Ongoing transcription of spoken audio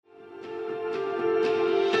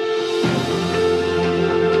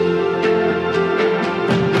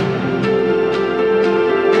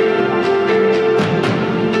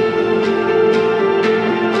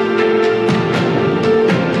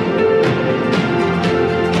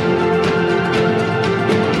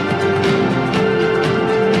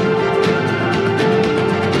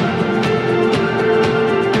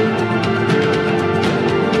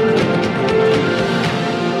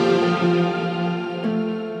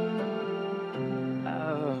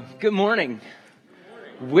Good morning.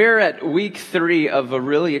 We're at week 3 of a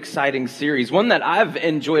really exciting series, one that I've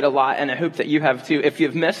enjoyed a lot, and I hope that you have too. If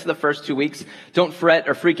you've missed the first 2 weeks, don't fret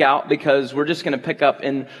or freak out, because we're just going to pick up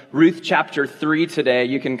in Ruth chapter 3 today.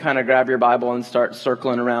 You can kind of grab your Bible and start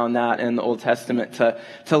circling around that in the Old Testament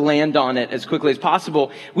to land on it as quickly as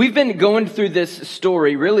possible. We've been going through this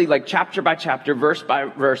story really like chapter by chapter, verse by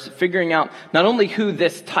verse, figuring out not only who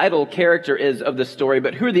this title character is of the story,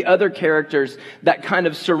 but who are the other characters that kind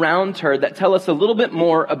of surround her, that tell us a little bit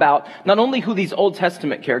more about not only who these Old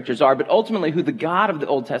Testament characters are, but ultimately who the God of the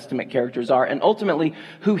Old Testament characters are, and ultimately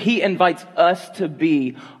who he invites us to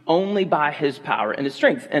be only by his power and his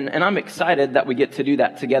strength. And I'm excited that we get to do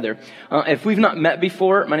that together. If we've not met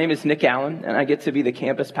before, my name is Nick Allen, and I get to be the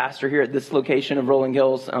campus pastor here at this location of Rolling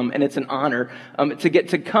Hills. And it's an honor to get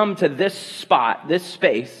to come to this spot, this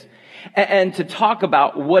space, and to talk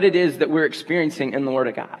about what it is that we're experiencing in the Word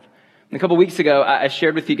of God. A couple weeks ago, I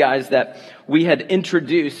shared with you guys that we had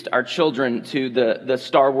introduced our children to the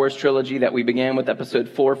Star Wars trilogy that we began with episode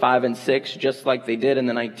 4, 5, and 6, just like they did in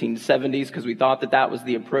the 1970s, because we thought that was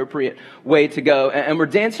the appropriate way to go. And we're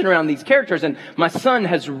dancing around these characters, and my son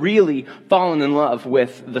has really fallen in love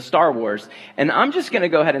with the Star Wars. And I'm just going to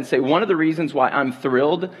go ahead and say one of the reasons why I'm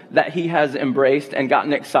thrilled that he has embraced and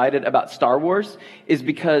gotten excited about Star Wars is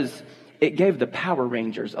because it gave the Power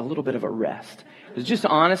Rangers a little bit of a rest. I was just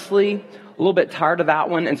honestly a little bit tired of that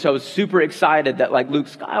one, and so I was super excited that like Luke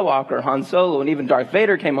Skywalker, Han Solo, and even Darth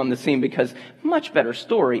Vader came on the scene, because much better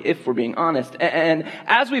story if we're being honest. And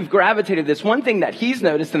as we've gravitated this, one thing that he's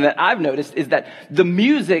noticed and that I've noticed is that the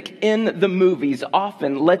music in the movies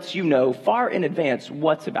often lets you know far in advance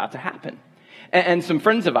what's about to happen. And some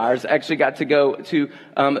friends of ours actually got to go to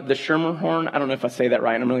the Schermerhorn. I don't know if I say that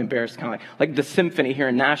right. I'm really embarrassed. Kind of like the symphony here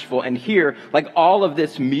in Nashville, and hear like all of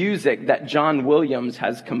this music that John Williams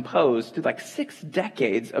has composed through like 6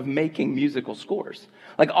 decades of making musical scores.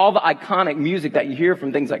 Like all the iconic music that you hear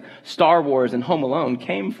from things like Star Wars and Home Alone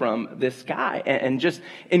came from this guy, and just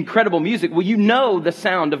incredible music. Well, you know the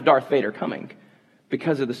sound of Darth Vader coming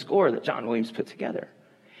because of the score that John Williams put together.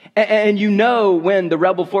 And you know when the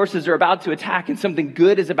rebel forces are about to attack and something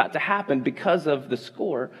good is about to happen because of the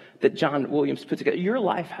score that John Williams put together. Your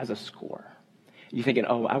life has a score. You're thinking,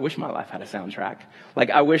 oh, I wish my life had a soundtrack. Like,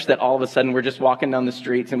 I wish that all of a sudden we're just walking down the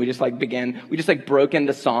streets and we just broke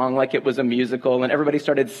into song like it was a musical, and everybody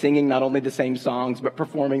started singing not only the same songs, but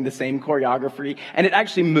performing the same choreography. And it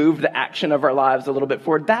actually moved the action of our lives a little bit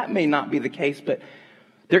forward. That may not be the case, but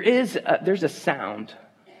there's a sound.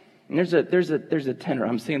 And there's a tenor.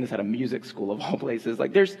 I'm saying this at a music school of all places.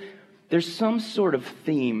 Like there's some sort of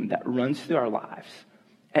theme that runs through our lives,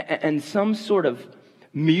 and some sort of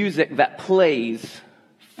music that plays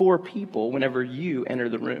for people whenever you enter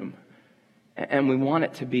the room. And we want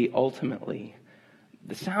it to be ultimately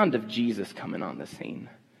the sound of Jesus coming on the scene.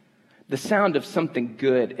 The sound of something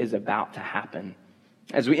good is about to happen.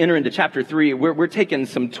 As we enter into chapter 3, we're taking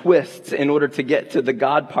some twists in order to get to the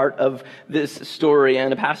God part of this story.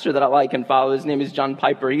 And a pastor that I like and follow, his name is John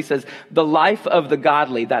Piper. He says, the life of the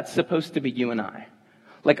godly, that's supposed to be you and I.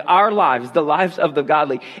 Like our lives, the lives of the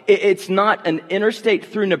godly. It's not an interstate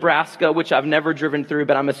through Nebraska, which I've never driven through,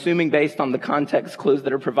 but I'm assuming based on the context clues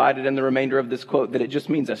that are provided in the remainder of this quote that it just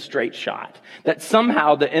means a straight shot. That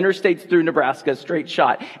somehow the interstate's through Nebraska, straight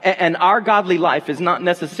shot. And our godly life is not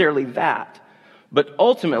necessarily that. But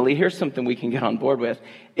ultimately, here's something we can get on board with.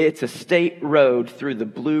 It's a state road through the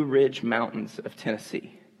Blue Ridge Mountains of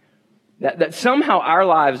Tennessee. That somehow our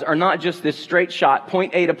lives are not just this straight shot,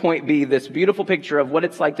 point A to point B, this beautiful picture of what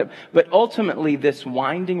it's like to, but ultimately this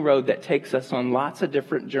winding road that takes us on lots of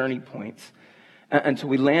different journey points until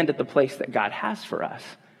we land at the place that God has for us.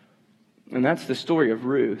 And that's the story of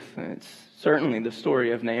Ruth. It's certainly the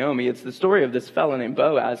story of Naomi. It's the story of this fellow named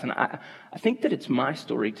Boaz. And I think that it's my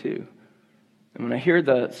story too. And when I hear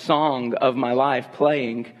the song of my life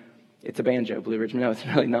playing, it's a banjo, Blue Ridge. No, it's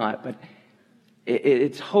really not. But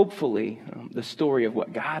it's hopefully the story of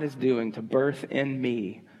what God is doing to birth in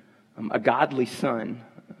me a godly son,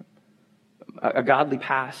 a godly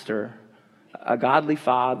pastor, a godly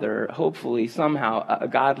father, hopefully somehow a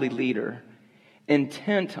godly leader,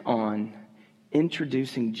 intent on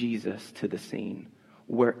introducing Jesus to the scene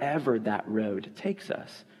wherever that road takes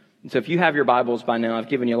us. So if you have your Bibles by now, I've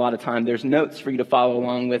given you a lot of time. There's notes for you to follow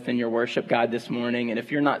along with in your worship guide this morning. And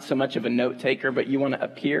if you're not so much of a note taker, but you want to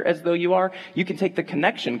appear as though you are, you can take the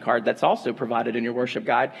connection card that's also provided in your worship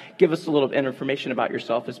guide. Give us a little information about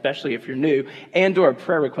yourself, especially if you're new, and or a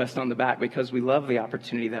prayer request on the back, because we love the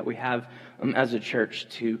opportunity that we have as a church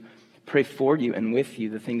to pray for you and with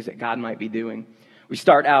you the things that God might be doing. We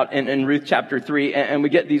start out in Ruth chapter 3, and we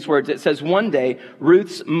get these words. It says, one day,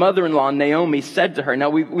 Ruth's mother-in-law, Naomi, said to her. Now,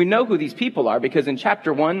 we know who these people are, because in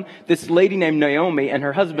chapter 1, this lady named Naomi and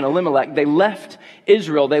her husband Elimelech, they left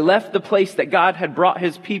Israel. They left the place that God had brought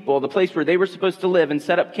his people, the place where they were supposed to live and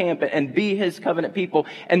set up camp and be his covenant people.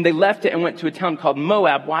 And they left it and went to a town called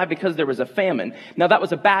Moab. Why? Because there was a famine. Now, that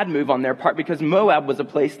was a bad move on their part, because Moab was a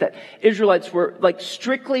place that Israelites were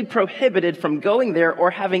strictly prohibited from going there or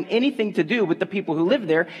having anything to do with the people who lived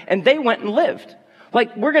there, and they went and lived.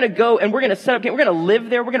 We're going to go and we're going to set up, we're going to live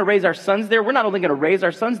there, we're going to raise our sons there. We're not only going to raise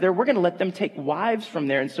our sons there, we're going to let them take wives from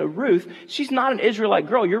there. And so Ruth, she's not an Israelite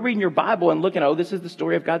girl. You're reading your Bible and looking, oh, this is the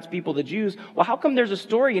story of God's people, the Jews. Well, how come there's a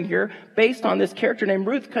story in here based on this character named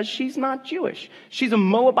Ruth? Because she's not Jewish. She's a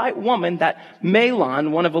Moabite woman that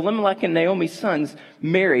Mahlon, one of Elimelech and Naomi's sons,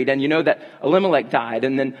 married. And you know that Elimelech died,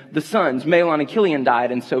 and then the sons, Mahlon and Chilion,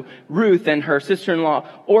 died. And so Ruth and her sister-in-law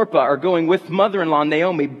Orpah are going with mother-in-law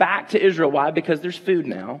Naomi back to Israel. Why? Because there's food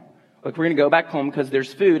now. We're going to go back home because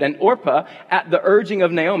there's food. And Orpah, at the urging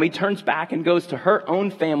of Naomi, turns back and goes to her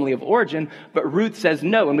own family of origin. But Ruth says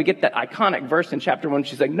no. And we get that iconic verse in chapter 1.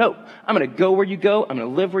 She's like, no, I'm going to go where you go. I'm going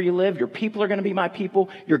to live where you live. Your people are going to be my people.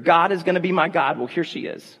 Your God is going to be my God. Well, here she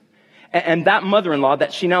is. And that mother-in-law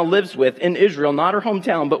that she now lives with in Israel, not her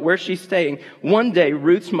hometown, but where she's staying, one day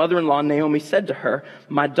Ruth's mother-in-law Naomi said to her,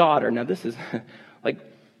 my daughter. Now this is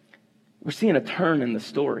we're seeing a turn in the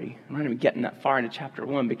story. I'm not even getting that far into chapter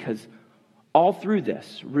 1, because all through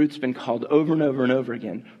this, Ruth's been called over and over and over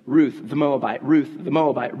again. Ruth the Moabite, Ruth the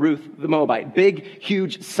Moabite, Ruth the Moabite. Big,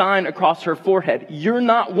 huge sign across her forehead. You're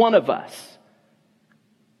not one of us.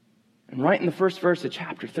 And right in the first verse of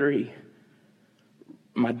chapter 3,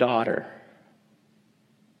 my daughter.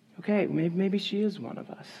 Okay, maybe she is one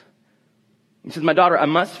of us. He says, my daughter, I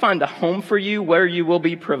must find a home for you where you will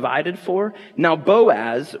be provided for. Now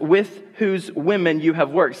Boaz, with whose women you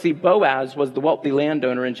have worked. See, Boaz was the wealthy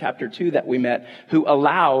landowner in chapter 2 that we met, who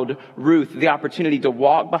allowed Ruth the opportunity to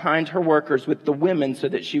walk behind her workers with the women so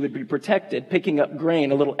that she would be protected, picking up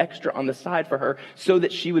grain, a little extra on the side for her, so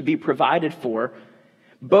that she would be provided for.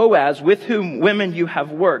 Boaz, with whom women you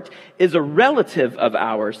have worked, is a relative of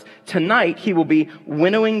ours. Tonight he will be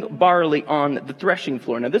winnowing barley on the threshing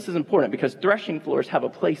floor. Now this is important, because threshing floors have a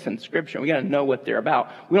place in Scripture. We got to know what they're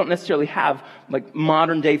about. We don't necessarily have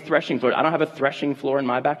modern day threshing floors. I don't have a threshing floor in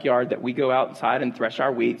my backyard that we go outside and thresh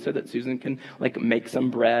our wheat so that Susan can make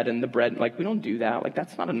some bread, and the bread, we don't do that.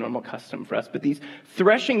 That's not a normal custom for us. But these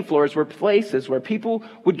threshing floors were places where people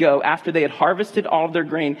would go after they had harvested all of their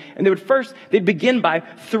grain, and they'd begin by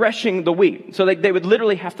threshing the wheat. So they would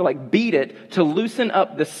literally have to beat it to loosen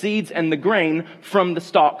up the seeds and the grain from the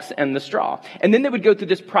stalks and the straw. And then they would go through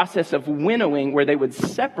this process of winnowing, where they would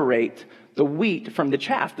separate the wheat from the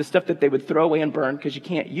chaff, the stuff that they would throw away and burn because you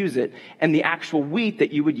can't use it, and the actual wheat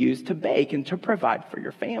that you would use to bake and to provide for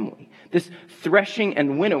your family. This threshing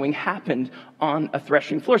and winnowing happened on a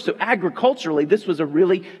threshing floor. So agriculturally, this was a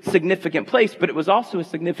really significant place, but it was also a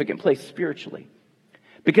significant place spiritually,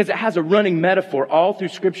 because it has a running metaphor all through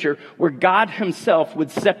Scripture where God himself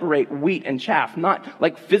would separate wheat and chaff, not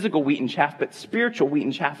like physical wheat and chaff, but spiritual wheat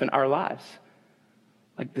and chaff in our lives.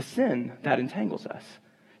 Like the sin that entangles us,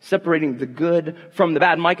 separating the good from the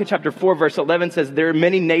bad. Micah chapter 4 verse 11 says, there are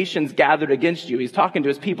many nations gathered against you. He's talking to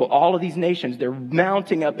his people. All of these nations, they're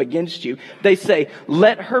mounting up against you. They say,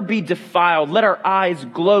 let her be defiled. Let our eyes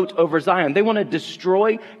gloat over Zion. They want to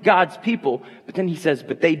destroy God's people. But then he says,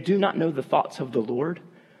 but they do not know the thoughts of the Lord.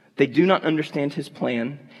 They do not understand his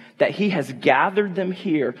plan, that he has gathered them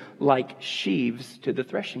here like sheaves to the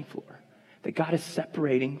threshing floor. That God is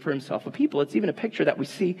separating for himself a people. It's even a picture that we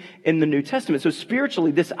see in the New Testament. So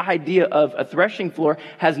spiritually, this idea of a threshing floor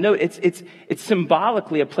has it's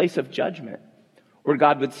symbolically a place of judgment, where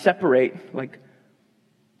God would separate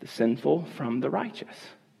the sinful from the righteous,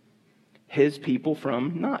 his people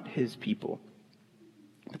from not his people.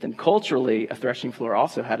 But then culturally, a threshing floor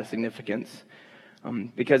also had a significance,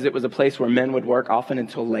 because it was a place where men would work often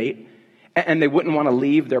until late. And they wouldn't want to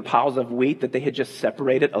leave their piles of wheat that they had just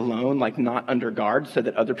separated alone, not under guard, so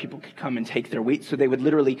that other people could come and take their wheat. So they would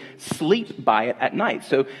literally sleep by it at night.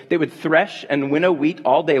 So they would thresh and winnow wheat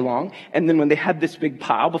all day long. And then when they had this big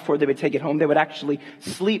pile, before they would take it home, they would actually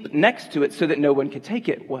sleep next to it so that no one could take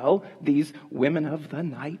it. Well, these women of the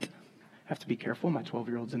night, I have to be careful, my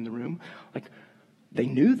 12-year-old's in the room, they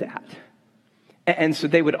knew that. And so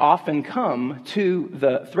they would often come to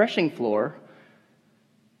the threshing floor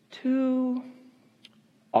to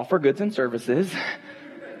offer goods and services.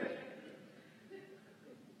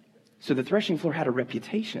 So the threshing floor had a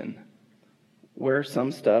reputation where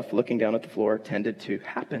some stuff, looking down at the floor, tended to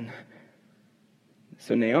happen.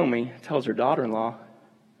 So Naomi tells her daughter-in-law,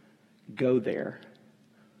 go there.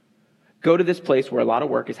 Go to this place where a lot of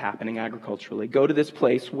work is happening agriculturally. Go to this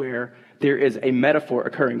place where there is a metaphor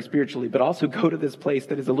occurring spiritually, but also go to this place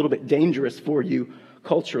that is a little bit dangerous for you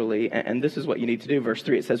culturally. And this is what you need to do. Verse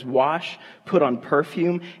 3, it says, wash, put on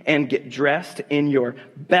perfume, and get dressed in your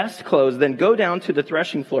best clothes. Then go down to the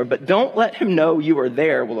threshing floor, but don't let him know you are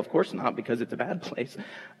there. Well, of course not, because it's a bad place.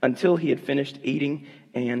 Until he had finished eating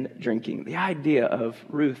and drinking. The idea of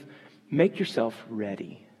Ruth, make yourself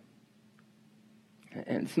ready.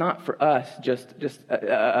 And it's not for us just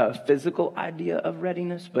a physical idea of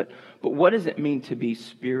readiness, but what does it mean to be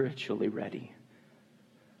spiritually ready?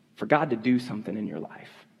 For God to do something in your life.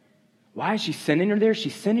 Why is she sending her there?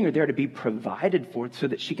 She's sending her there to be provided for so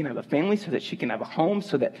that she can have a family, so that she can have a home,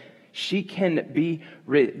 so that she can be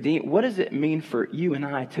redeemed. What does it mean for you and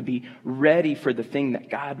I to be ready for the thing that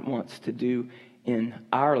God wants to do in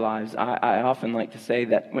our lives? I often like to say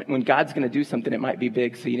that when God's going to do something, it might be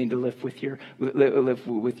big, so you need to lift with your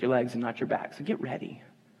legs and not your back. So get ready.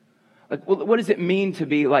 Like, what does it mean to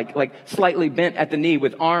be like slightly bent at the knee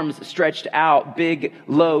with arms stretched out, big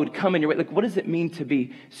load coming your way? Like, what does it mean to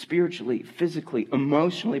be spiritually, physically,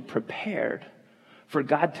 emotionally prepared for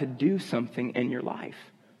God to do something in your life?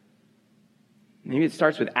 Maybe it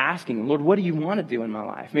starts with asking, Lord, what do you want to do in my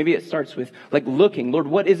life? Maybe it starts with looking, Lord,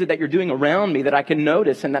 what is it that you're doing around me that I can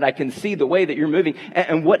notice and that I can see the way that you're moving?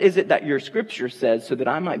 And what is it that your scripture says so that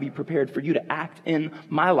I might be prepared for you to act in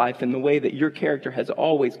my life in the way that your character has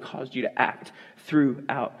always caused you to act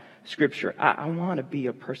throughout scripture? I want to be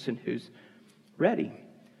a person who's ready.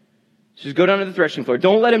 So just go down to the threshing floor.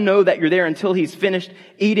 Don't let him know that you're there until he's finished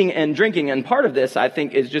eating and drinking. And part of this, I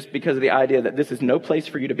think, is just because of the idea that this is no place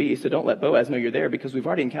for you to be. So don't let Boaz know you're there, because we've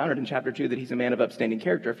already encountered in chapter 2 that he's a man of upstanding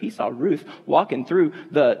character. If he saw Ruth walking through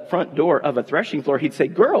the front door of a threshing floor, he'd say,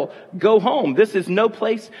 girl, go home. This is no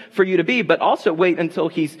place for you to be. But also wait until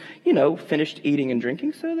he's, finished eating and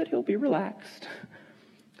drinking so that he'll be relaxed.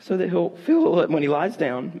 So that he'll feel it when he lies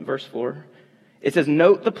down. Verse 4. It says,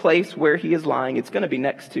 note the place where he is lying. It's going to be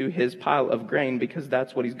next to his pile of grain because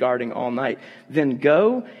that's what he's guarding all night. Then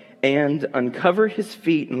go and uncover his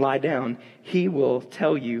feet and lie down. He will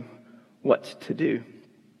tell you what to do.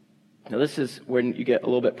 Now, this is when you get a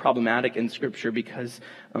little bit problematic in Scripture because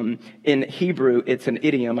in Hebrew, it's an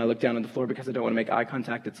idiom. I look down on the floor because I don't want to make eye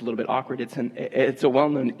contact. It's a little bit awkward. It's a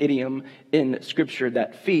well-known idiom in Scripture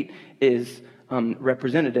that feet is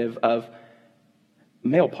representative of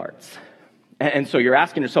male parts. And so you're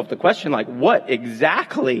asking yourself the question, what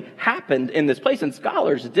exactly happened in this place? And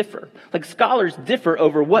scholars differ. Scholars differ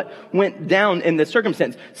over what went down in this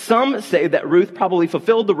circumstance. Some say that Ruth probably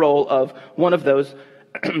fulfilled the role of one of those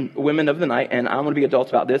women of the night. And I'm going to be adult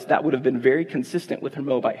about this. That would have been very consistent with her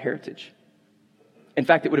Moabite heritage. In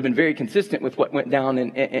fact, it would have been very consistent with what went down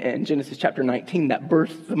in Genesis chapter 19 that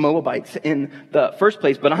birthed the Moabites in the first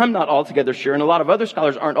place. But I'm not altogether sure, and a lot of other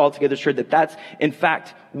scholars aren't altogether sure that that's, in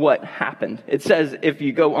fact, what happened. It says, if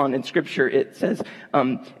you go on in Scripture, it says,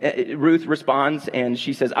 Ruth responds, and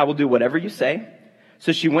she says, I will do whatever you say.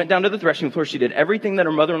 So she went down to the threshing floor. She did everything that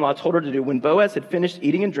her mother-in-law told her to do. When Boaz had finished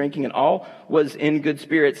eating and drinking and all was in good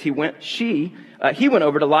spirits, he went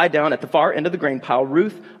over to lie down at the far end of the grain pile.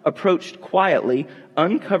 Ruth approached quietly,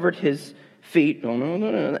 uncovered his feet,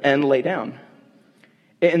 and lay down.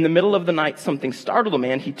 In the middle of the night, something startled a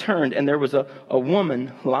man. He turned, and there was a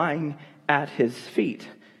woman lying at his feet.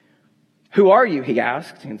 Who are you? He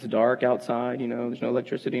asked. It's dark outside, there's no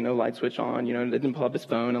electricity, no light switch on, they didn't pull up his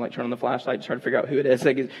phone and turn on the flashlight to try to figure out who it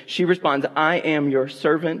is. She responds, I am your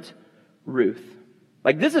servant, Ruth.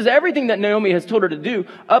 This is everything that Naomi has told her to do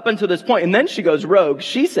up until this point. And then she goes rogue.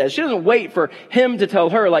 She says, she doesn't wait for him to tell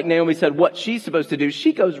her, like Naomi said, what she's supposed to do.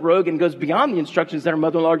 She goes rogue and goes beyond the instructions that her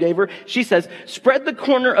mother-in-law gave her. She says, spread the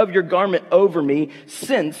corner of your garment over me,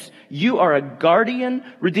 since you are a guardian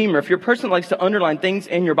redeemer. If you're a person that likes to underline things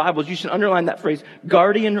in your Bibles, you should underline that phrase,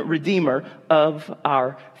 guardian redeemer of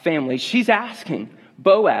our family. She's asking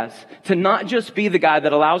Boaz to not just be the guy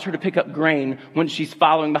that allows her to pick up grain when she's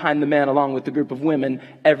following behind the men along with the group of women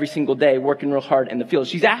every single day working real hard in the field.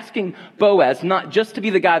 She's asking Boaz not just to be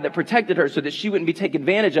the guy that protected her so that she wouldn't be taken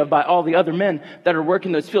advantage of by all the other men that are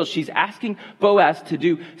working those fields. She's asking Boaz to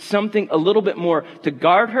do something a little bit more, to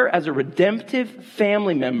guard her as a redemptive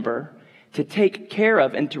family member, to take care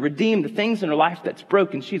of and to redeem the things in her life that's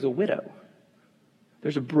broken. She's a widow.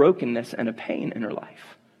 There's a brokenness and a pain in her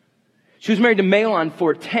life. She was married to Mahlon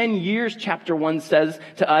for 10 years, chapter 1 says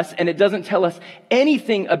to us, and it doesn't tell us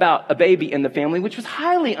anything about a baby in the family, which was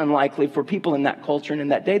highly unlikely for people in that culture and in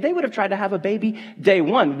that day. They would have tried to have a baby day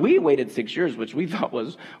one. We waited 6 years, which we thought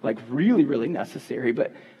was really, really necessary.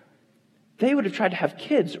 But they would have tried to have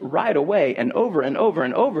kids right away and over and over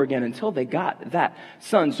and over again until they got that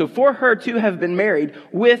son. So for her to have been married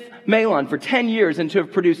with Mahlon for 10 years and to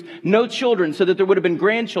have produced no children so that there would have been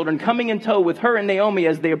grandchildren coming in tow with her and Naomi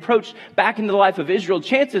as they approached back into the life of Israel,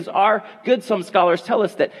 chances are good, some scholars tell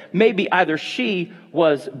us, that maybe either she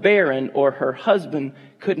was barren or her husband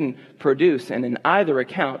couldn't produce. And in either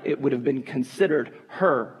account, it would have been considered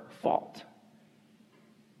her fault.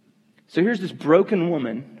 So here's this broken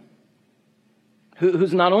woman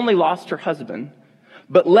who's not only lost her husband,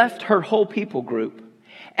 but left her whole people group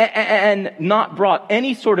and not brought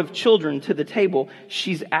any sort of children to the table.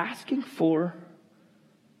 She's asking for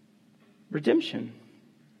redemption.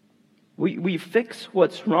 We fix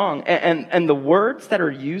what's wrong. And the words that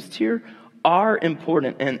are used here are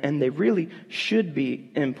important, and they really should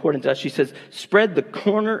be important to us. She says, spread the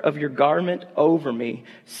corner of your garment over me,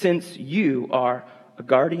 since you are a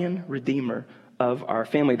guardian redeemer of our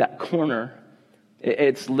family. That corner,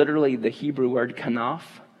 it's literally the Hebrew word kanaf.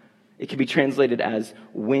 It can be translated as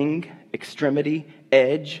wing, extremity,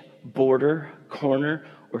 edge, border, corner,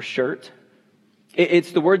 or shirt.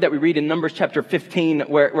 It's the word that we read in Numbers chapter 15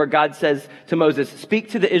 where God says to Moses, speak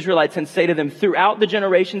to the Israelites and say to them, throughout the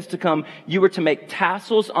generations to come, you were to make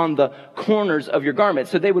tassels on the corners of your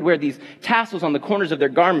garments. So they would wear these tassels on the corners of their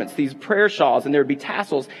garments, these prayer shawls, and there would be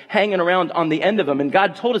tassels hanging around on the end of them. And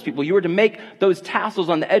God told his people, you were to make those tassels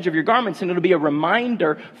on the edge of your garments, and it'll be a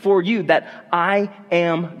reminder for you that I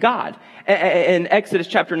am God. In Exodus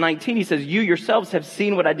chapter 19, he says, you yourselves have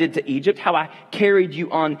seen what I did to Egypt, how I carried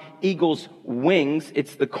you on eagle's wings.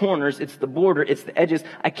 It's the corners, it's the border, it's the edges.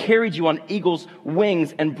 I carried you on eagle's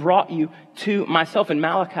wings and brought you to myself. In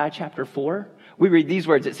Malachi chapter 4, we read these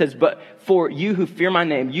words. It says, but for you who fear my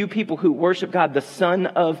name, you people who worship God, the Son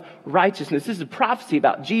of Righteousness, this is a prophecy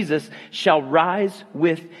about Jesus, shall rise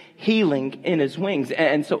with healing in his wings.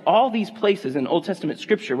 And so all these places in Old Testament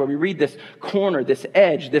scripture where we read this corner, this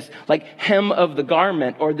edge, this like hem of the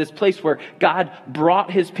garment, or this place where God brought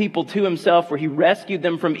his people to himself, where he rescued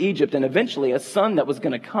them from Egypt, and eventually a son that was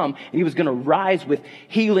going to come, and he was going to rise with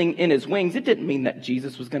healing in his wings. It didn't mean that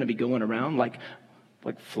Jesus was going to be going around like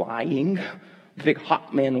flying, big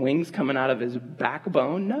Hawkman wings coming out of his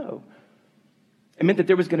backbone. No. It meant that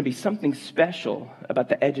there was going to be something special about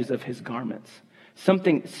the edges of his garments.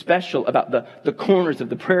 Something special about the corners of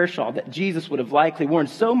the prayer shawl that Jesus would have likely worn,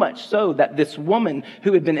 so much so that this woman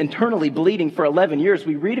who had been internally bleeding for 11 years,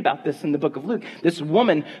 we read about this in the book of Luke, this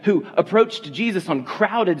woman who approached Jesus on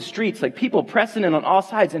crowded streets, like people pressing in on all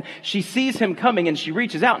sides, and she sees him coming and she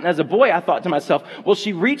reaches out. And as a boy, I thought to myself, well,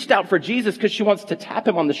 she reached out for Jesus because she wants to tap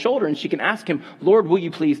him on the shoulder and she can ask him, Lord, will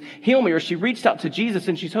you please heal me? Or she reached out to Jesus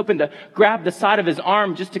and she's hoping to grab the side of his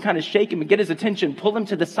arm just to kind of shake him and get his attention, pull him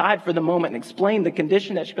to the side for the moment and explain the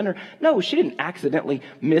condition that she's been in. No, she didn't accidentally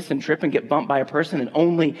miss and trip and get bumped by a person and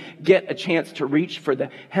only get a chance to reach for the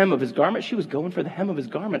hem of his garment. She was going for the hem of his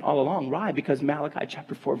garment all along. Why? Because Malachi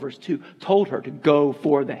chapter 4 verse 2 told her to go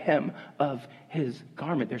for the hem of his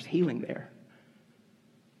garment. There's healing there.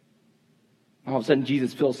 All of a sudden,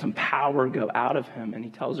 Jesus feels some power go out of him, and he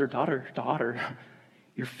tells her, daughter,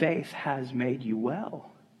 your faith has made you well.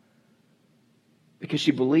 Because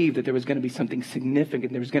she believed that there was going to be something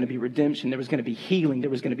significant. There was going to be redemption. There was going to be healing.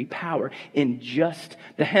 There was going to be power in just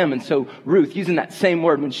the hem. And so Ruth, using that same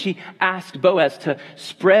word, when she asked Boaz to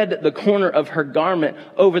spread the corner of her garment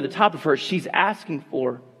over the top of her, she's asking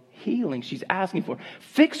for healing. She's asking for,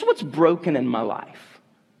 fix what's broken in my life.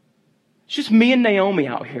 It's just me and Naomi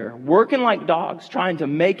out here working like dogs, trying to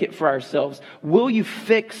make it for ourselves. Will you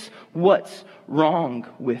fix what's wrong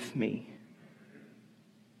with me?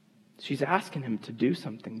 She's asking him to do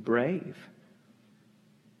something brave.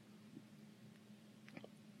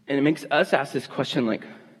 And it makes us ask this question like,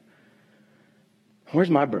 where's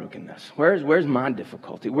my brokenness? Where's my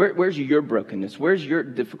difficulty? Where's your brokenness? Where's your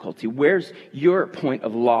difficulty? Where's your point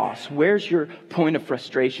of loss? Where's your point of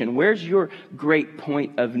frustration? Where's your great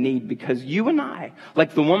point of need? Because you and I,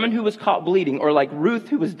 like the woman who was caught bleeding, or like Ruth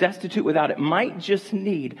who was destitute without it, might just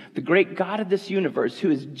need the great God of this universe,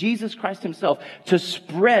 who is Jesus Christ himself, to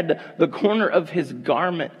spread the corner of his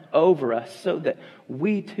garment over us so that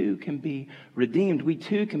we too can be redeemed. We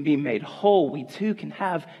too can be made whole. We too can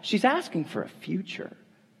have, she's asking for a future.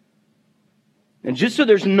 And just so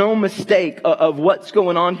there's no mistake of what's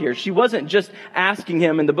going on here, she wasn't just asking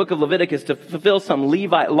him in the book of Leviticus to fulfill some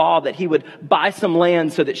Levite law that he would buy some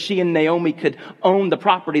land so that she and Naomi could own the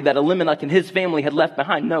property that Elimelech and his family had left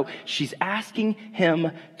behind. No, she's asking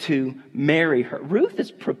him to marry her. Ruth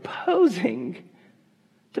is proposing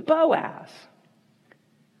to Boaz.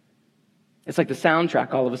 It's like the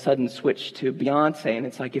soundtrack all of a sudden switched to Beyonce, and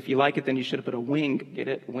it's like, if you like it, then you should have put a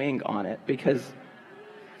wing on it, because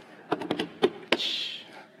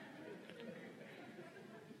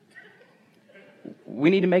we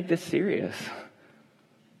need to make this serious.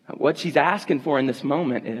 What she's asking for in this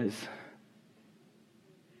moment is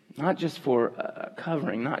not just for a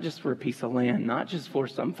covering, not just for a piece of land, not just for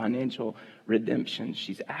some financial redemption.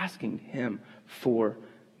 She's asking him for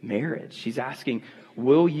marriage. She's asking,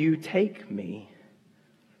 will you take me?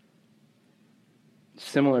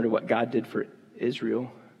 Similar to what God did for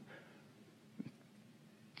Israel.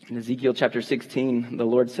 In Ezekiel chapter 16, the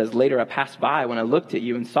Lord says, later I passed by when I looked at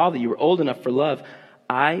you and saw that you were old enough for love.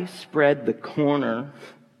 I spread the corner,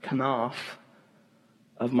 kanaf,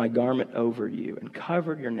 of my garment over you and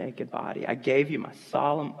covered your naked body. I gave you my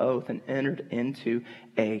solemn oath and entered into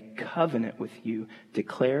a covenant with you,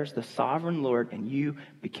 declares the sovereign Lord, and you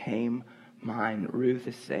became mine. Ruth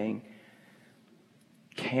is saying,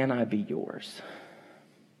 can I be yours?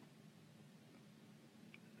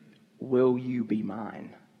 Will you be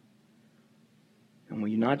mine? And will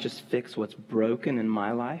you not just fix what's broken in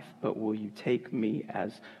my life, but will you take me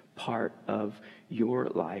as part of your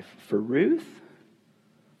life? For Ruth,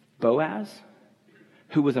 Boaz,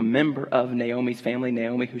 who was a member of Naomi's family,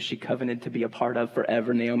 Naomi, who she covenanted to be a part of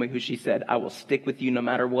forever, Naomi, who she said, I will stick with you no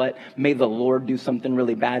matter what. May the Lord do something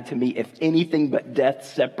really bad to me if anything but death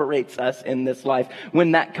separates us in this life.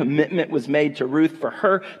 When that commitment was made to Ruth for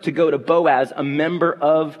her to go to Boaz, a member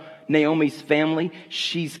of Naomi's family,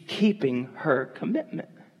 she's keeping her commitment.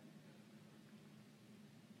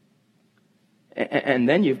 And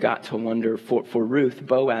then you've got to wonder for Ruth,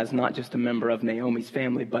 Boaz, not just a member of Naomi's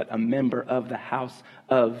family, but a member of the house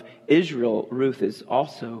of Israel. Ruth is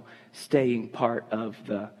also staying part of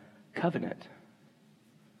the covenant.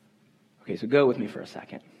 Okay, so go with me for a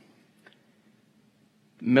second.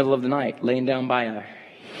 Middle of the night, laying down by a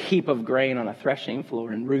heap of grain on a threshing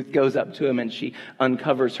floor, and Ruth goes up to him and she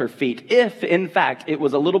uncovers her feet. If, in fact, it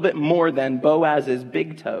was a little bit more than Boaz's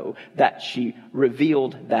big toe that she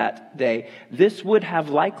revealed that day, this would have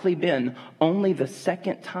likely been only the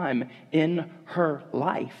second time in her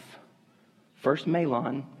life, first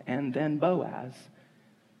Mahlon and then Boaz,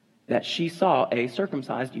 that she saw a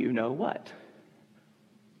circumcised you-know-what.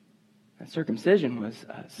 That circumcision was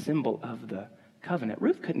a symbol of the covenant.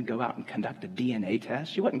 Ruth couldn't go out and conduct a DNA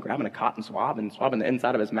test. She wasn't grabbing a cotton swab and swabbing the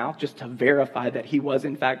inside of his mouth just to verify that he was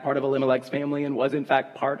in fact part of Elimelech's family and was in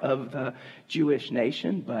fact part of the Jewish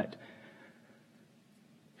nation, but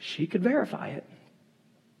she could verify it.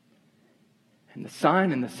 And the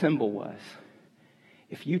sign and the symbol was,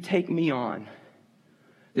 if you take me on,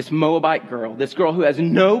 this Moabite girl, this girl who has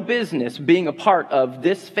no business being a part of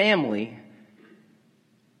this family,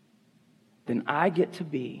 then I get to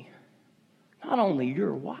be not only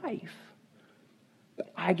your wife,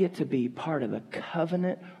 but I get to be part of the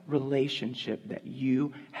covenant relationship that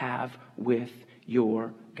you have with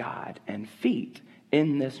your God. And feet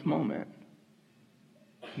in this moment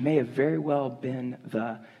may have very well been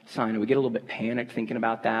the sign. And we get a little bit panicked thinking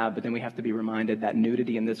about that, but then we have to be reminded that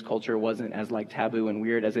nudity in this culture wasn't as like taboo and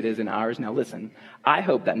weird as it is in ours. Now listen, I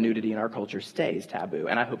hope that nudity in our culture stays taboo,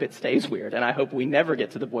 and I hope it stays weird, and I hope we never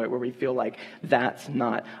get to the point where we feel like that's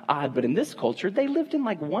not odd. But in this culture, they lived in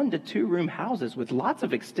like 1 to 2 room houses with lots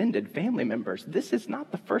of extended family members. This is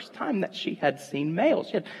not the first time that she had seen males.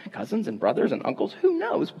 She had cousins and brothers and uncles, who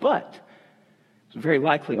knows, but it was very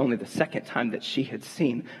likely only the second time that she had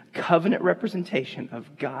seen covenant representation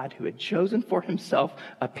of God who had chosen for himself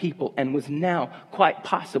a people and was now quite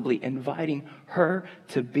possibly inviting her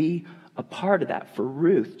to be a part of that. For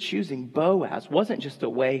Ruth, choosing Boaz wasn't just a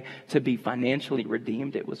way to be financially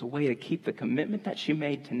redeemed. It was a way to keep the commitment that she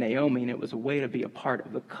made to Naomi, and it was a way to be a part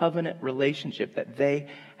of the covenant relationship that they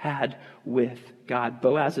had with God.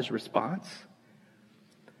 Boaz's response: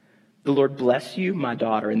 the Lord bless you, my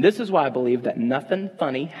daughter. And this is why I believe that nothing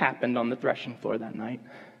funny happened on the threshing floor that night.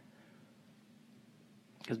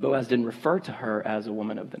 Because Boaz didn't refer to her as a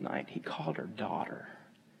woman of the night. He called her daughter.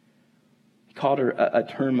 He called her a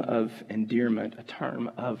term of endearment, a term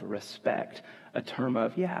of respect, a term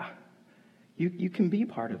of, yeah, you can be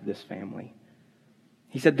part of this family.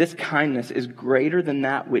 He said, this kindness is greater than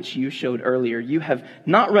that which you showed earlier. You have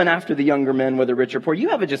not run after the younger men, whether rich or poor. You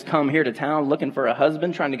haven't just come here to town looking for a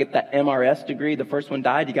husband, trying to get that MRS degree. The first one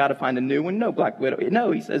died. You got to find a new one. No, black widow.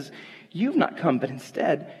 No, he says, you've not come, but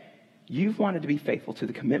instead, you've wanted to be faithful to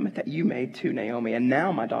the commitment that you made to Naomi. And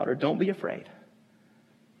now, my daughter, don't be afraid.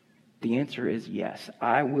 The answer is yes.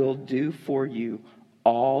 I will do for you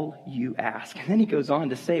all you ask. And then he goes on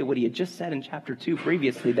to say what he had just said in chapter 2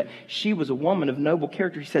 previously, that she was a woman of noble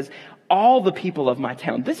character. He says, all the people of my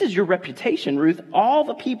town, this is your reputation, Ruth. All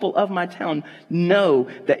the people of my town know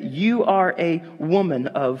that you are a woman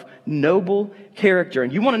of noble character.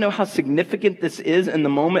 And you want to know how significant this is in the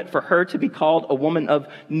moment for her to be called a woman of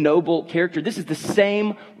noble character? This is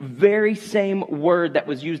the very same word that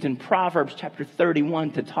was used in Proverbs chapter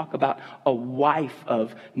 31 to talk about a wife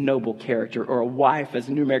of noble character, or a wife, as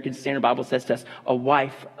the New American Standard Bible says to us, a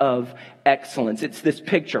wife of excellence. It's this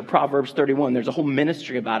picture, Proverbs 31. There's a whole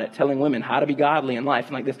ministry about it, telling women how to be godly in life,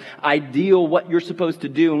 and like this ideal, what you're supposed to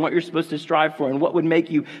do and what you're supposed to strive for, and what would make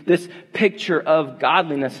you this picture of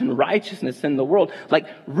godliness and righteousness in the world. Like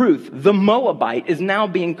Ruth, the Moabite, is now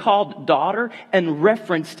being called daughter and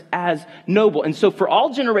referenced as noble. And so for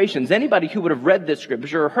all generations, anybody who would have read this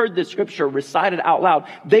scripture or heard this scripture recited out loud,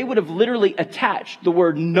 they would have literally attached the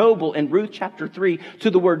word noble in Ruth chapter 3 to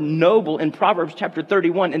the word noble in Proverbs chapter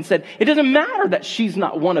 31 and said, it doesn't matter that she's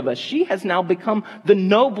not one of us. She has now become the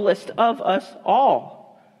noblest of us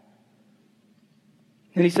all.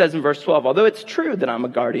 And he says in verse 12, although it's true that I'm a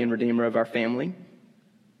guardian redeemer of our family,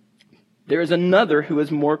 there is another who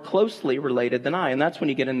is more closely related than I. And that's when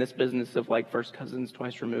you get in this business of like first cousins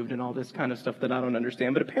twice removed and all this kind of stuff that I don't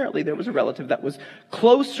understand. But apparently there was a relative that was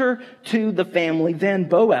closer to the family than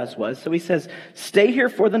Boaz was. So he says, stay here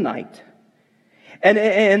for the night. And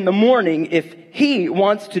in the morning, if he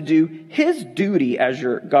wants to do his duty as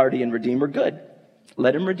your guardian redeemer, good.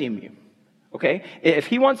 Let him redeem you. Okay? If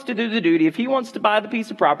he wants to do the duty, if he wants to buy the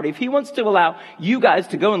piece of property, if he wants to allow you guys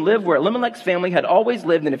to go and live where Elimelech's family had always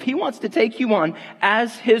lived, and if he wants to take you on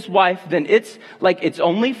as his wife, then it's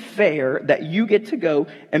only fair that you get to go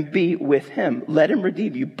and be with him. Let him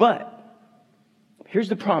redeem you. But here's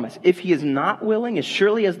the promise. If he is not willing, as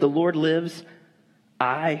surely as the Lord lives,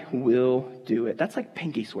 I will do it. That's like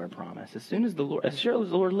pinky swear promise. As surely as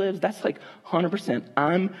the Lord lives, that's like 100%.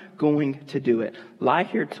 I'm going to do it. Lie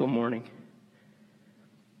here till morning.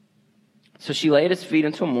 So she lay at his feet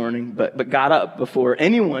until morning, but got up before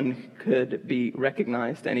anyone could be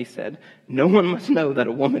recognized. And he said, no one must know that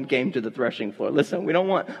a woman came to the threshing floor. Listen, we don't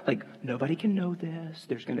want, nobody can know this.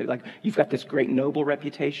 There's going to, you've got this great noble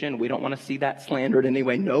reputation. We don't want to see that slandered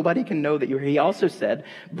anyway. Nobody can know that you're here. He also said,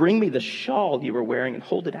 bring me the shawl you were wearing and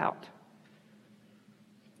hold it out.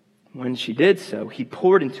 When she did so, he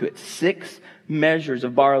poured into it 6 measures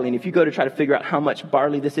of barley. And if you go to try to figure out how much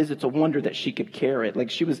barley this is, it's a wonder that she could carry it.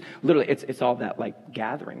 She was literally, it's all that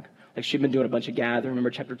gathering. She'd been doing a bunch of gathering. Remember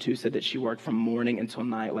chapter 2 said that she worked from morning until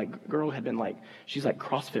night. Girl had been she's like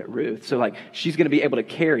CrossFit Ruth. So she's going to be able to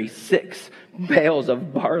carry 6 bales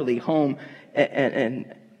of barley home.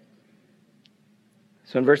 And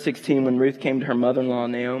so in verse 16, when Ruth came to her mother-in-law,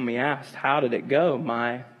 Naomi asked, how did it go,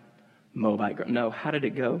 my Moabite girl? No, how did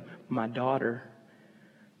it go, my daughter?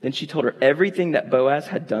 Then she told her everything that Boaz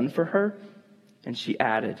had done for her, and she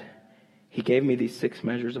added, he gave me these 6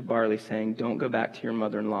 measures of barley, saying, don't go back to your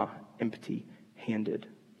mother-in-law empty-handed.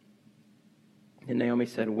 And Naomi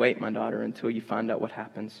said, wait, my daughter, until you find out what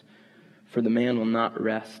happens, for the man will not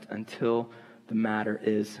rest until the matter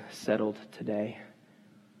is settled today.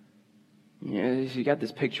 You got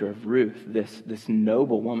this picture of Ruth, this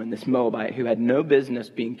noble woman, this Moabite, who had no business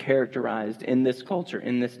being characterized in this culture,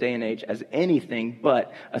 in this day and age, as anything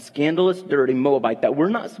but a scandalous, dirty Moabite that we're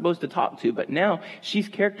not supposed to talk to. But now she's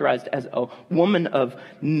characterized as a woman of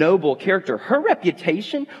noble character. Her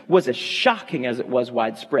reputation was as shocking as it was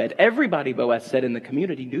widespread. Everybody, Boaz said, in the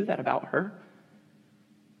community knew that about her.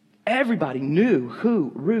 Everybody knew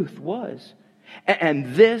who Ruth was.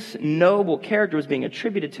 And this noble character was being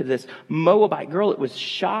attributed to this Moabite girl. It was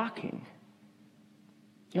shocking.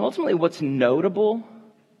 Ultimately, what's notable,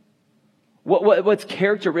 what's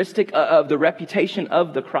characteristic of the reputation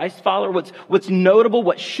of the Christ follower, what's notable,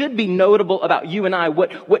 what should be notable about you and I,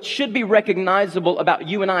 what should be recognizable about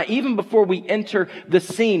you and I, even before we enter the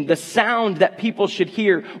scene, the sound that people should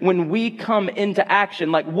hear when we come into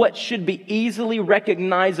action, what should be easily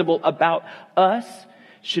recognizable about us,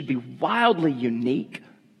 should be wildly unique. It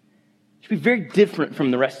should be very different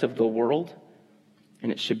from the rest of the world.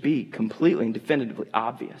 And it should be completely and definitively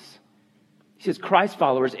obvious. He says, Christ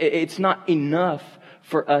followers, it's not enough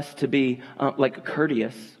for us to be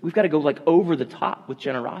courteous. We've got to go over the top with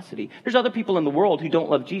generosity. There's other people in the world who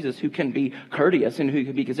don't love Jesus who can be courteous and who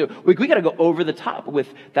can be considerate. We got to go over the top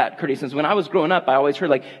with that courteousness. When I was growing up, I always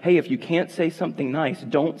heard hey, if you can't say something nice,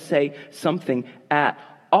 don't say something at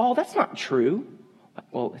all. That's not true.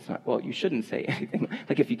 Well, it's not, well, you shouldn't say anything.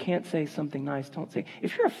 Like, if you can't say something nice, don't say.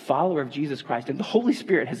 If you're a follower of Jesus Christ and the Holy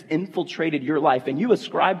Spirit has infiltrated your life and you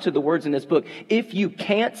ascribe to the words in this book, if you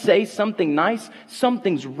can't say something nice,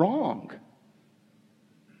 something's wrong.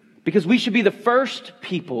 Because we should be the first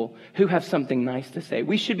people who have something nice to say.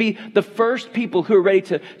 We should be the first people who are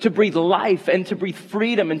ready to breathe life and to breathe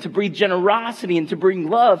freedom and to breathe generosity and to bring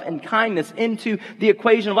love and kindness into the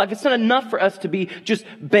equation of life. It's not enough for us to be just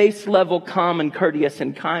base level, calm and courteous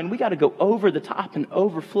and kind. We got to go over the top and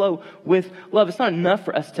overflow with love. It's not enough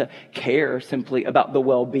for us to care simply about the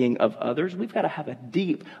well-being of others. We've got to have a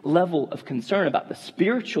deep level of concern about the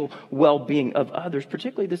spiritual well-being of others,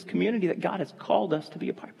 particularly this community that God has called us to be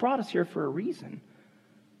a part of. Brought us here for a reason.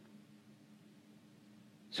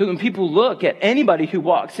 So when people look at anybody who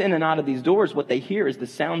walks in and out of these doors, what they hear is the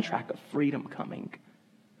soundtrack of freedom coming.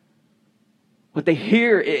 What they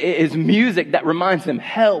hear is music that reminds them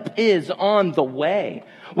help is on the way.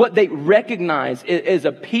 What they recognize is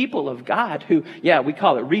a people of God who, we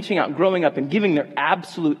call it reaching out, growing up, and giving their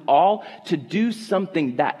absolute all to do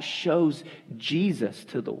something that shows Jesus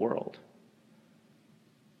to the world.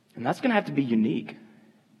 And that's going to have to be unique.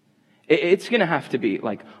 It's going to have to be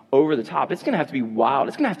like over the top. It's going to have to be wild.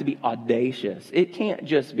 It's going to have to be audacious. It can't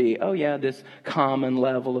just be, this common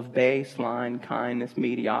level of baseline kindness,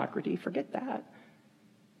 mediocrity. Forget that.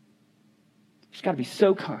 It's got to be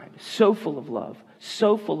so kind, so full of love,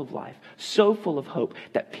 so full of life, so full of hope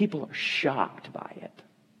that people are shocked by it.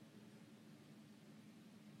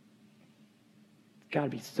 It's got to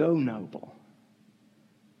be so noble,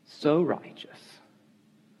 so righteous,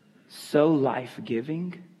 so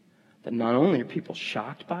life-giving, that not only are people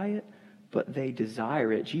shocked by it, but they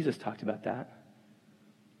desire it. Jesus talked about that.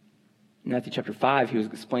 In Matthew chapter 5, he was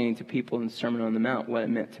explaining to people in the Sermon on the Mount what it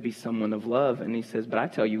meant to be someone of love. And he says, but I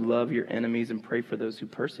tell you, love your enemies and pray for those who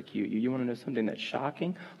persecute you. You want to know something that's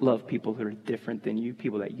shocking? Love people who are different than you,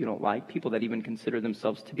 people that you don't like, people that even consider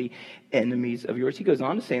themselves to be enemies of yours. He goes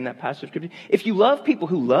on to say in that passage of Scripture, if you love people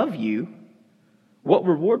who love you, what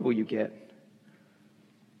reward will you get?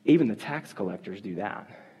 Even the tax collectors do that.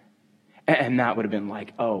 And that would have been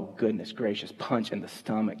like, oh, goodness gracious, punch in the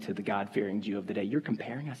stomach to the God-fearing Jew of the day. You're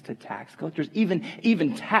comparing us to tax collectors?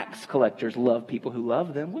 Even tax collectors love people who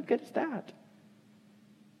love them. What good is that?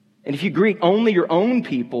 And if you greet only your own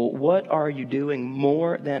people, what are you doing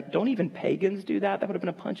more than... Don't even pagans do that? That would have been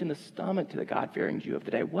a punch in the stomach to the God-fearing Jew of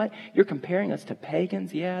the day. What? You're comparing us to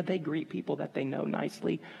pagans? Yeah, they greet people that they know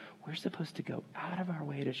nicely. We're supposed to go out of our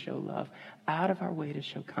way to show love, out of our way to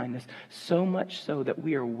show kindness, so much so that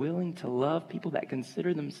we are willing to love people that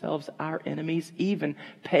consider themselves our enemies, even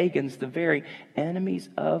pagans, the very enemies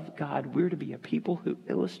of God. We're to be a people who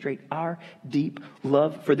illustrate our deep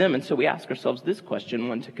love for them. And so we ask ourselves this question,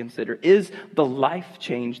 one to consider: is the life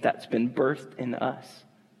change that's been birthed in us,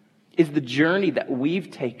 is the journey that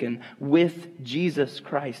we've taken with Jesus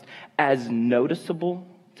Christ as noticeable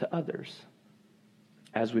to others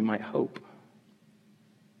as we might hope?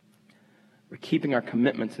 We're keeping our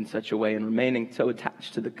commitments in such a way and remaining so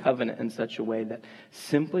attached to the covenant in such a way that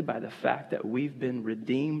simply by the fact that we've been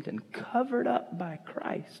redeemed and covered up by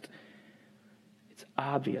Christ, it's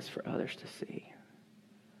obvious for others to see.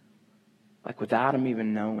 Like without them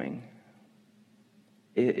even knowing,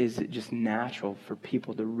 is it just natural for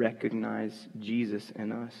people to recognize Jesus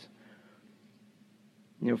in us?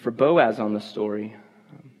 For Boaz on the story,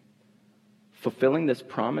 fulfilling this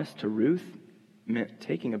promise to Ruth meant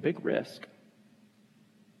taking a big risk.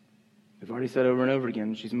 We've already said over and over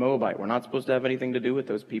again, she's Moabite. We're not supposed to have anything to do with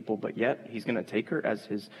those people, but yet he's going to take her as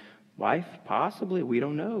his wife? Possibly. We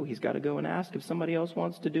don't know. He's got to go and ask if somebody else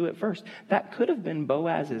wants to do it first. That could have been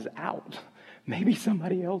Boaz's out. Maybe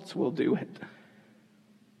somebody else will do it.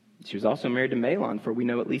 She was also married to Mahlon for, we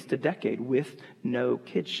know, at least a decade with no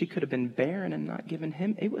kids. She could have been barren and not given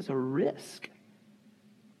him. It was a risk.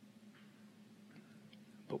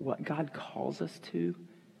 But what God calls us to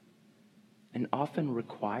and often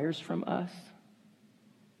requires from us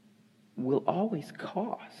will always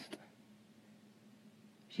cost.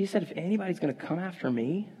 She said, if anybody's going to come after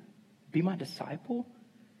me, be my disciple,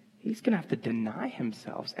 he's going to have to deny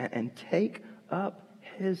himself and take up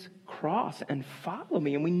his cross and follow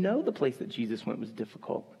me. And we know the place that Jesus went was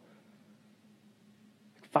difficult.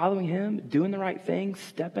 Following him, doing the right thing,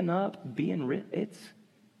 stepping up, being rich,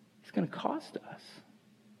 it's going to cost us.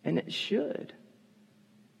 And it should.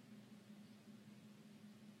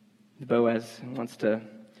 Boaz wants to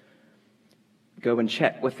go and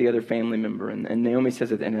check with the other family member. And Naomi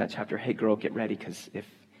says at the end of that chapter, hey girl, get ready, because if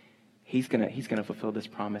he's gonna fulfill this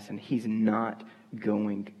promise and he's not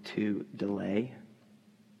going to delay.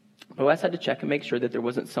 Boaz had to check and make sure that there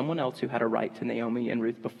wasn't someone else who had a right to Naomi and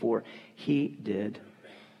Ruth before he did.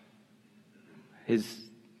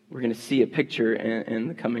 We're going to see a picture in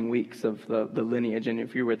the coming weeks of the lineage. And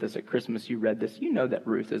if you were with us at Christmas, you read this, you know that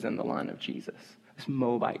Ruth is in the line of Jesus. This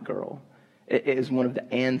Moabite girl is one of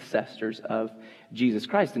the ancestors of Jesus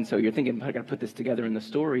Christ. And so you're thinking, I got to put this together in the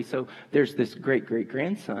story. So there's this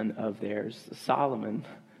great-great-grandson of theirs, Solomon,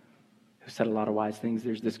 who said a lot of wise things.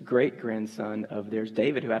 There's this great-grandson of theirs,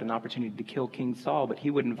 David, who had an opportunity to kill King Saul, but he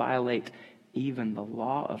wouldn't violate even the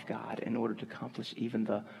law of God in order to accomplish even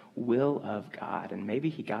the will of God. And maybe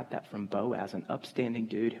he got that from Boaz, an upstanding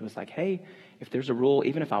dude who was like, hey, if there's a rule,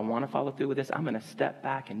 even if I want to follow through with this, I'm going to step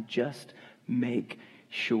back and just make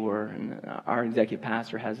sure. And our executive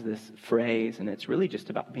pastor has this phrase, and it's really just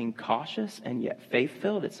about being cautious and yet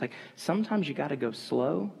faith-filled. It's like sometimes you got to go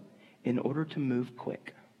slow in order to move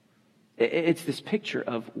quick. It's this picture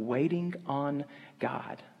of waiting on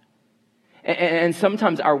God. And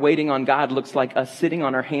sometimes our waiting on God looks like us sitting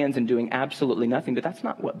on our hands and doing absolutely nothing. But that's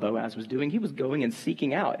not what Boaz was doing. He was going and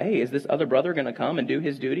seeking out, hey, is this other brother going to come and do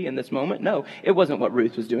his duty in this moment? No, it wasn't what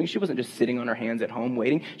Ruth was doing. She wasn't just sitting on her hands at home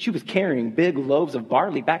waiting. She was carrying big loaves of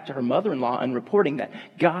barley back to her mother-in-law and reporting that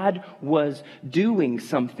God was doing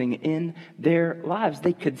something in their lives.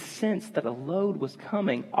 They could sense that a load was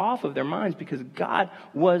coming off of their minds because God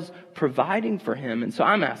was providing for him. And so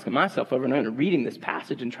I'm asking myself over and over, reading this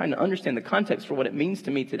passage and trying to understand the context for what it means to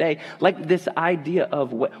me today. Like this idea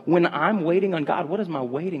of when I'm waiting on God, what does my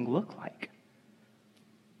waiting look like?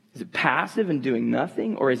 Is it passive and doing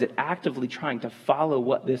nothing? Or is it actively trying to follow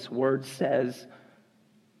what this word says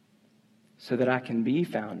so that I can be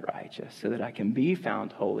found righteous, so that I can be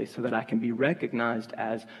found holy, so that I can be recognized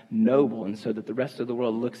as noble, and so that the rest of the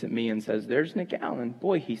world looks at me and says, there's Nick Allen.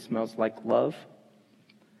 Boy, he smells like love.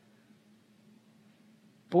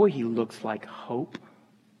 Boy, he looks like hope.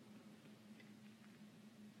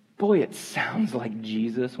 Boy, it sounds like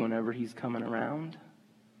Jesus whenever he's coming around.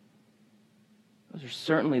 Those are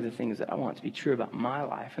certainly the things that I want to be true about my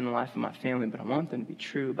life and the life of my family, but I want them to be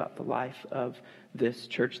true about the life of this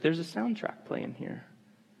church. There's a soundtrack playing here.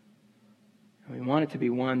 And we want it to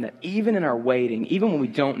be one that even in our waiting, even when we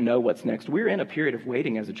don't know what's next, we're in a period of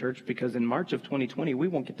waiting as a church because in March of 2020, we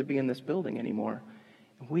won't get to be in this building anymore.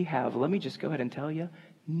 We have, let me just go ahead and tell you,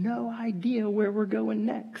 no idea where we're going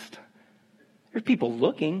next. There's people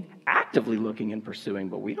looking, actively looking and pursuing,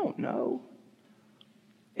 but we don't know.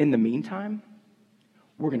 In the meantime,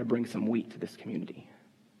 we're going to bring some wheat to this community.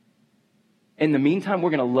 In the meantime,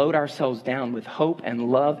 we're going to load ourselves down with hope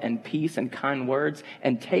and love and peace and kind words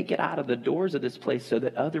and take it out of the doors of this place so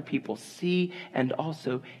that other people see and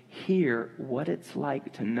also hear what it's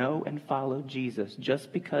like to know and follow Jesus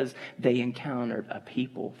just because they encountered a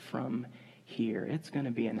people from here. It's going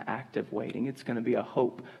to be an active waiting. It's going to be a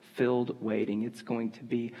hope-filled waiting. It's going to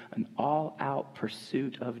be an all-out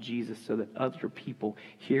pursuit of Jesus so that other people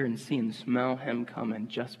hear and see and smell him coming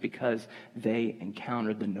just because they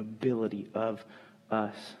encountered the nobility of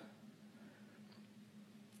us.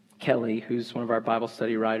 Kelly, who's one of our Bible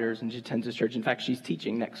study writers, and she attends this church. In fact, she's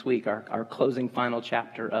teaching next week our closing final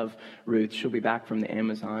chapter of Ruth. She'll be back from the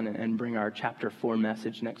Amazon and bring our chapter 4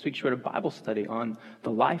 message next week. She wrote a Bible study on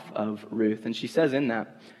the life of Ruth, and she says in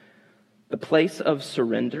that, the place of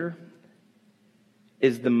surrender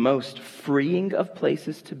is the most freeing of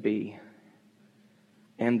places to be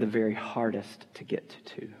and the very hardest to get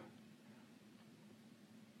to.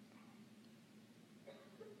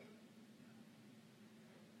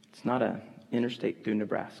 It's not an interstate through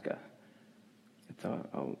Nebraska. It's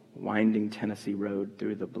a winding Tennessee road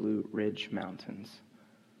through the Blue Ridge Mountains.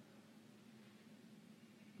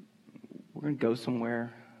 We're going to go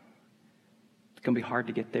somewhere. It's going to be hard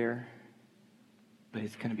to get there, but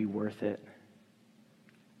it's going to be worth it.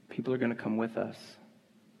 People are going to come with us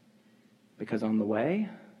because on the way,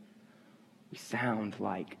 we sound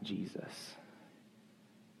like Jesus.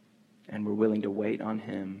 And we're willing to wait on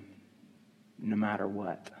him no matter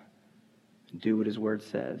what. Do what his word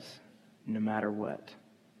says, no matter what.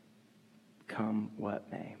 Come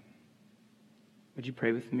what may. Would you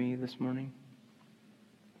pray with me this morning?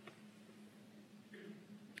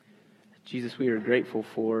 Jesus, we are grateful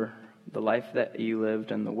for the life that you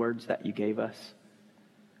lived and the words that you gave us.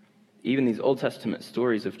 Even these Old Testament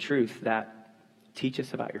stories of truth that teach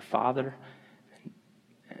us about your Father.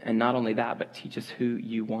 And not only that, but teach us who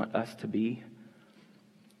you want us to be.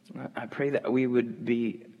 I pray that we would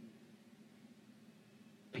be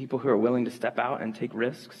people who are willing to step out and take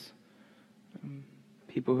risks.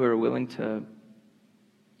 People who are willing to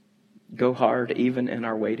go hard even in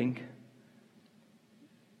our waiting.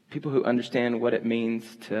 People who understand what it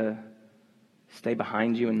means to stay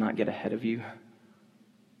behind you and not get ahead of you.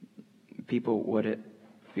 People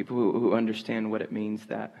who understand what it means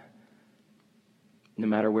that no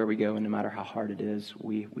matter where we go and no matter how hard it is,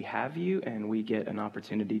 we have you and we get an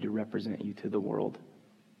opportunity to represent you to the world.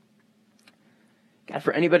 God,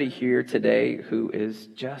 for anybody here today who is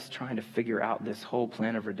just trying to figure out this whole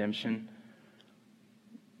plan of redemption,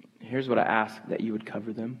 here's what I ask: that you would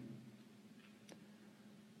cover them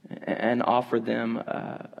and offer them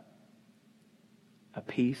a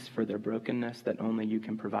peace for their brokenness that only you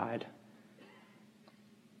can provide,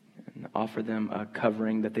 and offer them a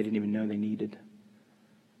covering that they didn't even know they needed.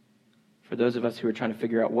 For those of us who are trying to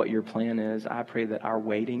figure out what your plan is, I pray that our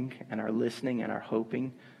waiting and our listening and our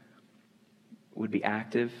hoping would be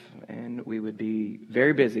active, and we would be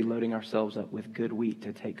very busy loading ourselves up with good wheat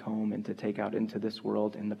to take home and to take out into this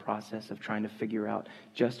world in the process of trying to figure out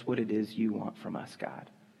just what it is you want from us, God.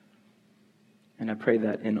 And I pray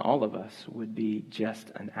that in all of us would be just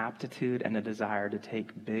an aptitude and a desire to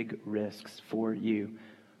take big risks for you,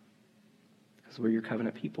 because we're your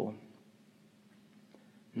covenant people.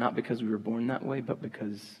 Not because we were born that way, but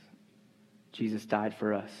because Jesus died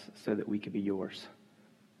for us so that we could be yours,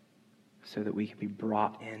 so that we could be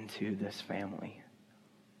brought into this family,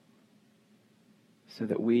 so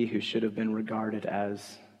that we who should have been regarded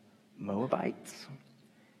as Moabites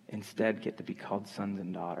instead get to be called sons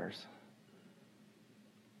and daughters.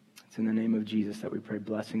 It's in the name of Jesus that we pray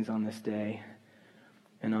blessings on this day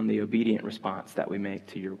and on the obedient response that we make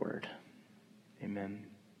to your word. Amen.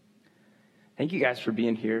 Thank you guys for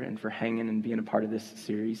being here and for hanging and being a part of this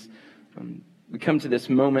series. We come to this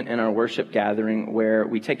moment in our worship gathering where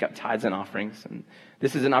we take up tithes and offerings. And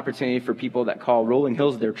this is an opportunity for people that call Rolling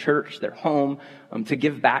Hills their church, their home, to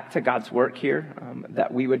give back to God's work here,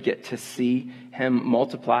 that we would get to see him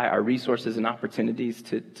multiply our resources and opportunities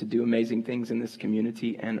to do amazing things in this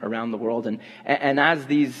community and around the world. And as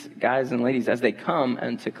these guys and ladies, as they come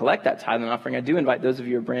and to collect that tithe and offering, I do invite those of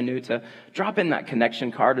you who are brand new to drop in that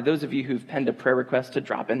connection card, or those of you who've penned a prayer request to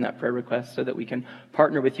drop in that prayer request so that we can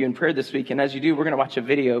partner with you in prayer this week. And as you do, we're going to watch a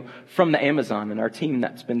video from the Amazon and our team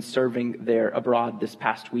that's been serving there abroad this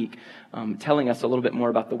past week, telling us a little bit more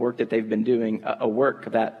about the work that they've been doing, a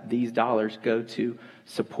work that these dollars go to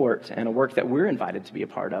support, and a work that we're invited to be a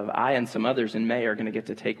part of. I and some others in May are going to get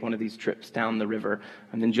to take one of these trips down the river,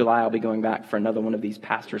 and in July I'll be going back for another one of these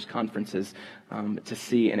pastors' conferences to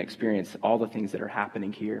see and experience all the things that are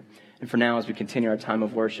happening here. And for now, as we continue our time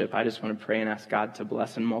of worship, I just want to pray and ask God to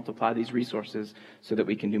bless and multiply these resources so that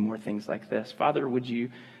we can do more things like this. Father, would you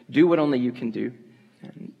do what only you can do,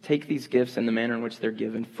 and take these gifts in the manner in which they're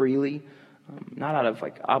given freely, not out of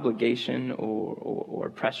obligation or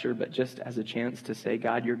pressure, but just as a chance to say,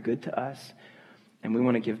 God, you're good to us, and we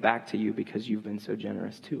want to give back to you because you've been so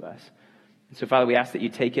generous to us. And so, Father, we ask that you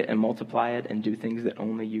take it and multiply it and do things that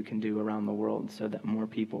only you can do around the world so that more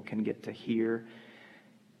people can get to hear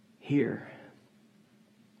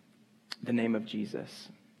the name of Jesus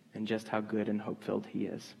and just how good and hope-filled he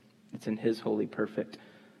is. It's in his holy, perfect,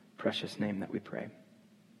 precious name that we pray.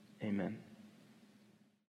 Amen.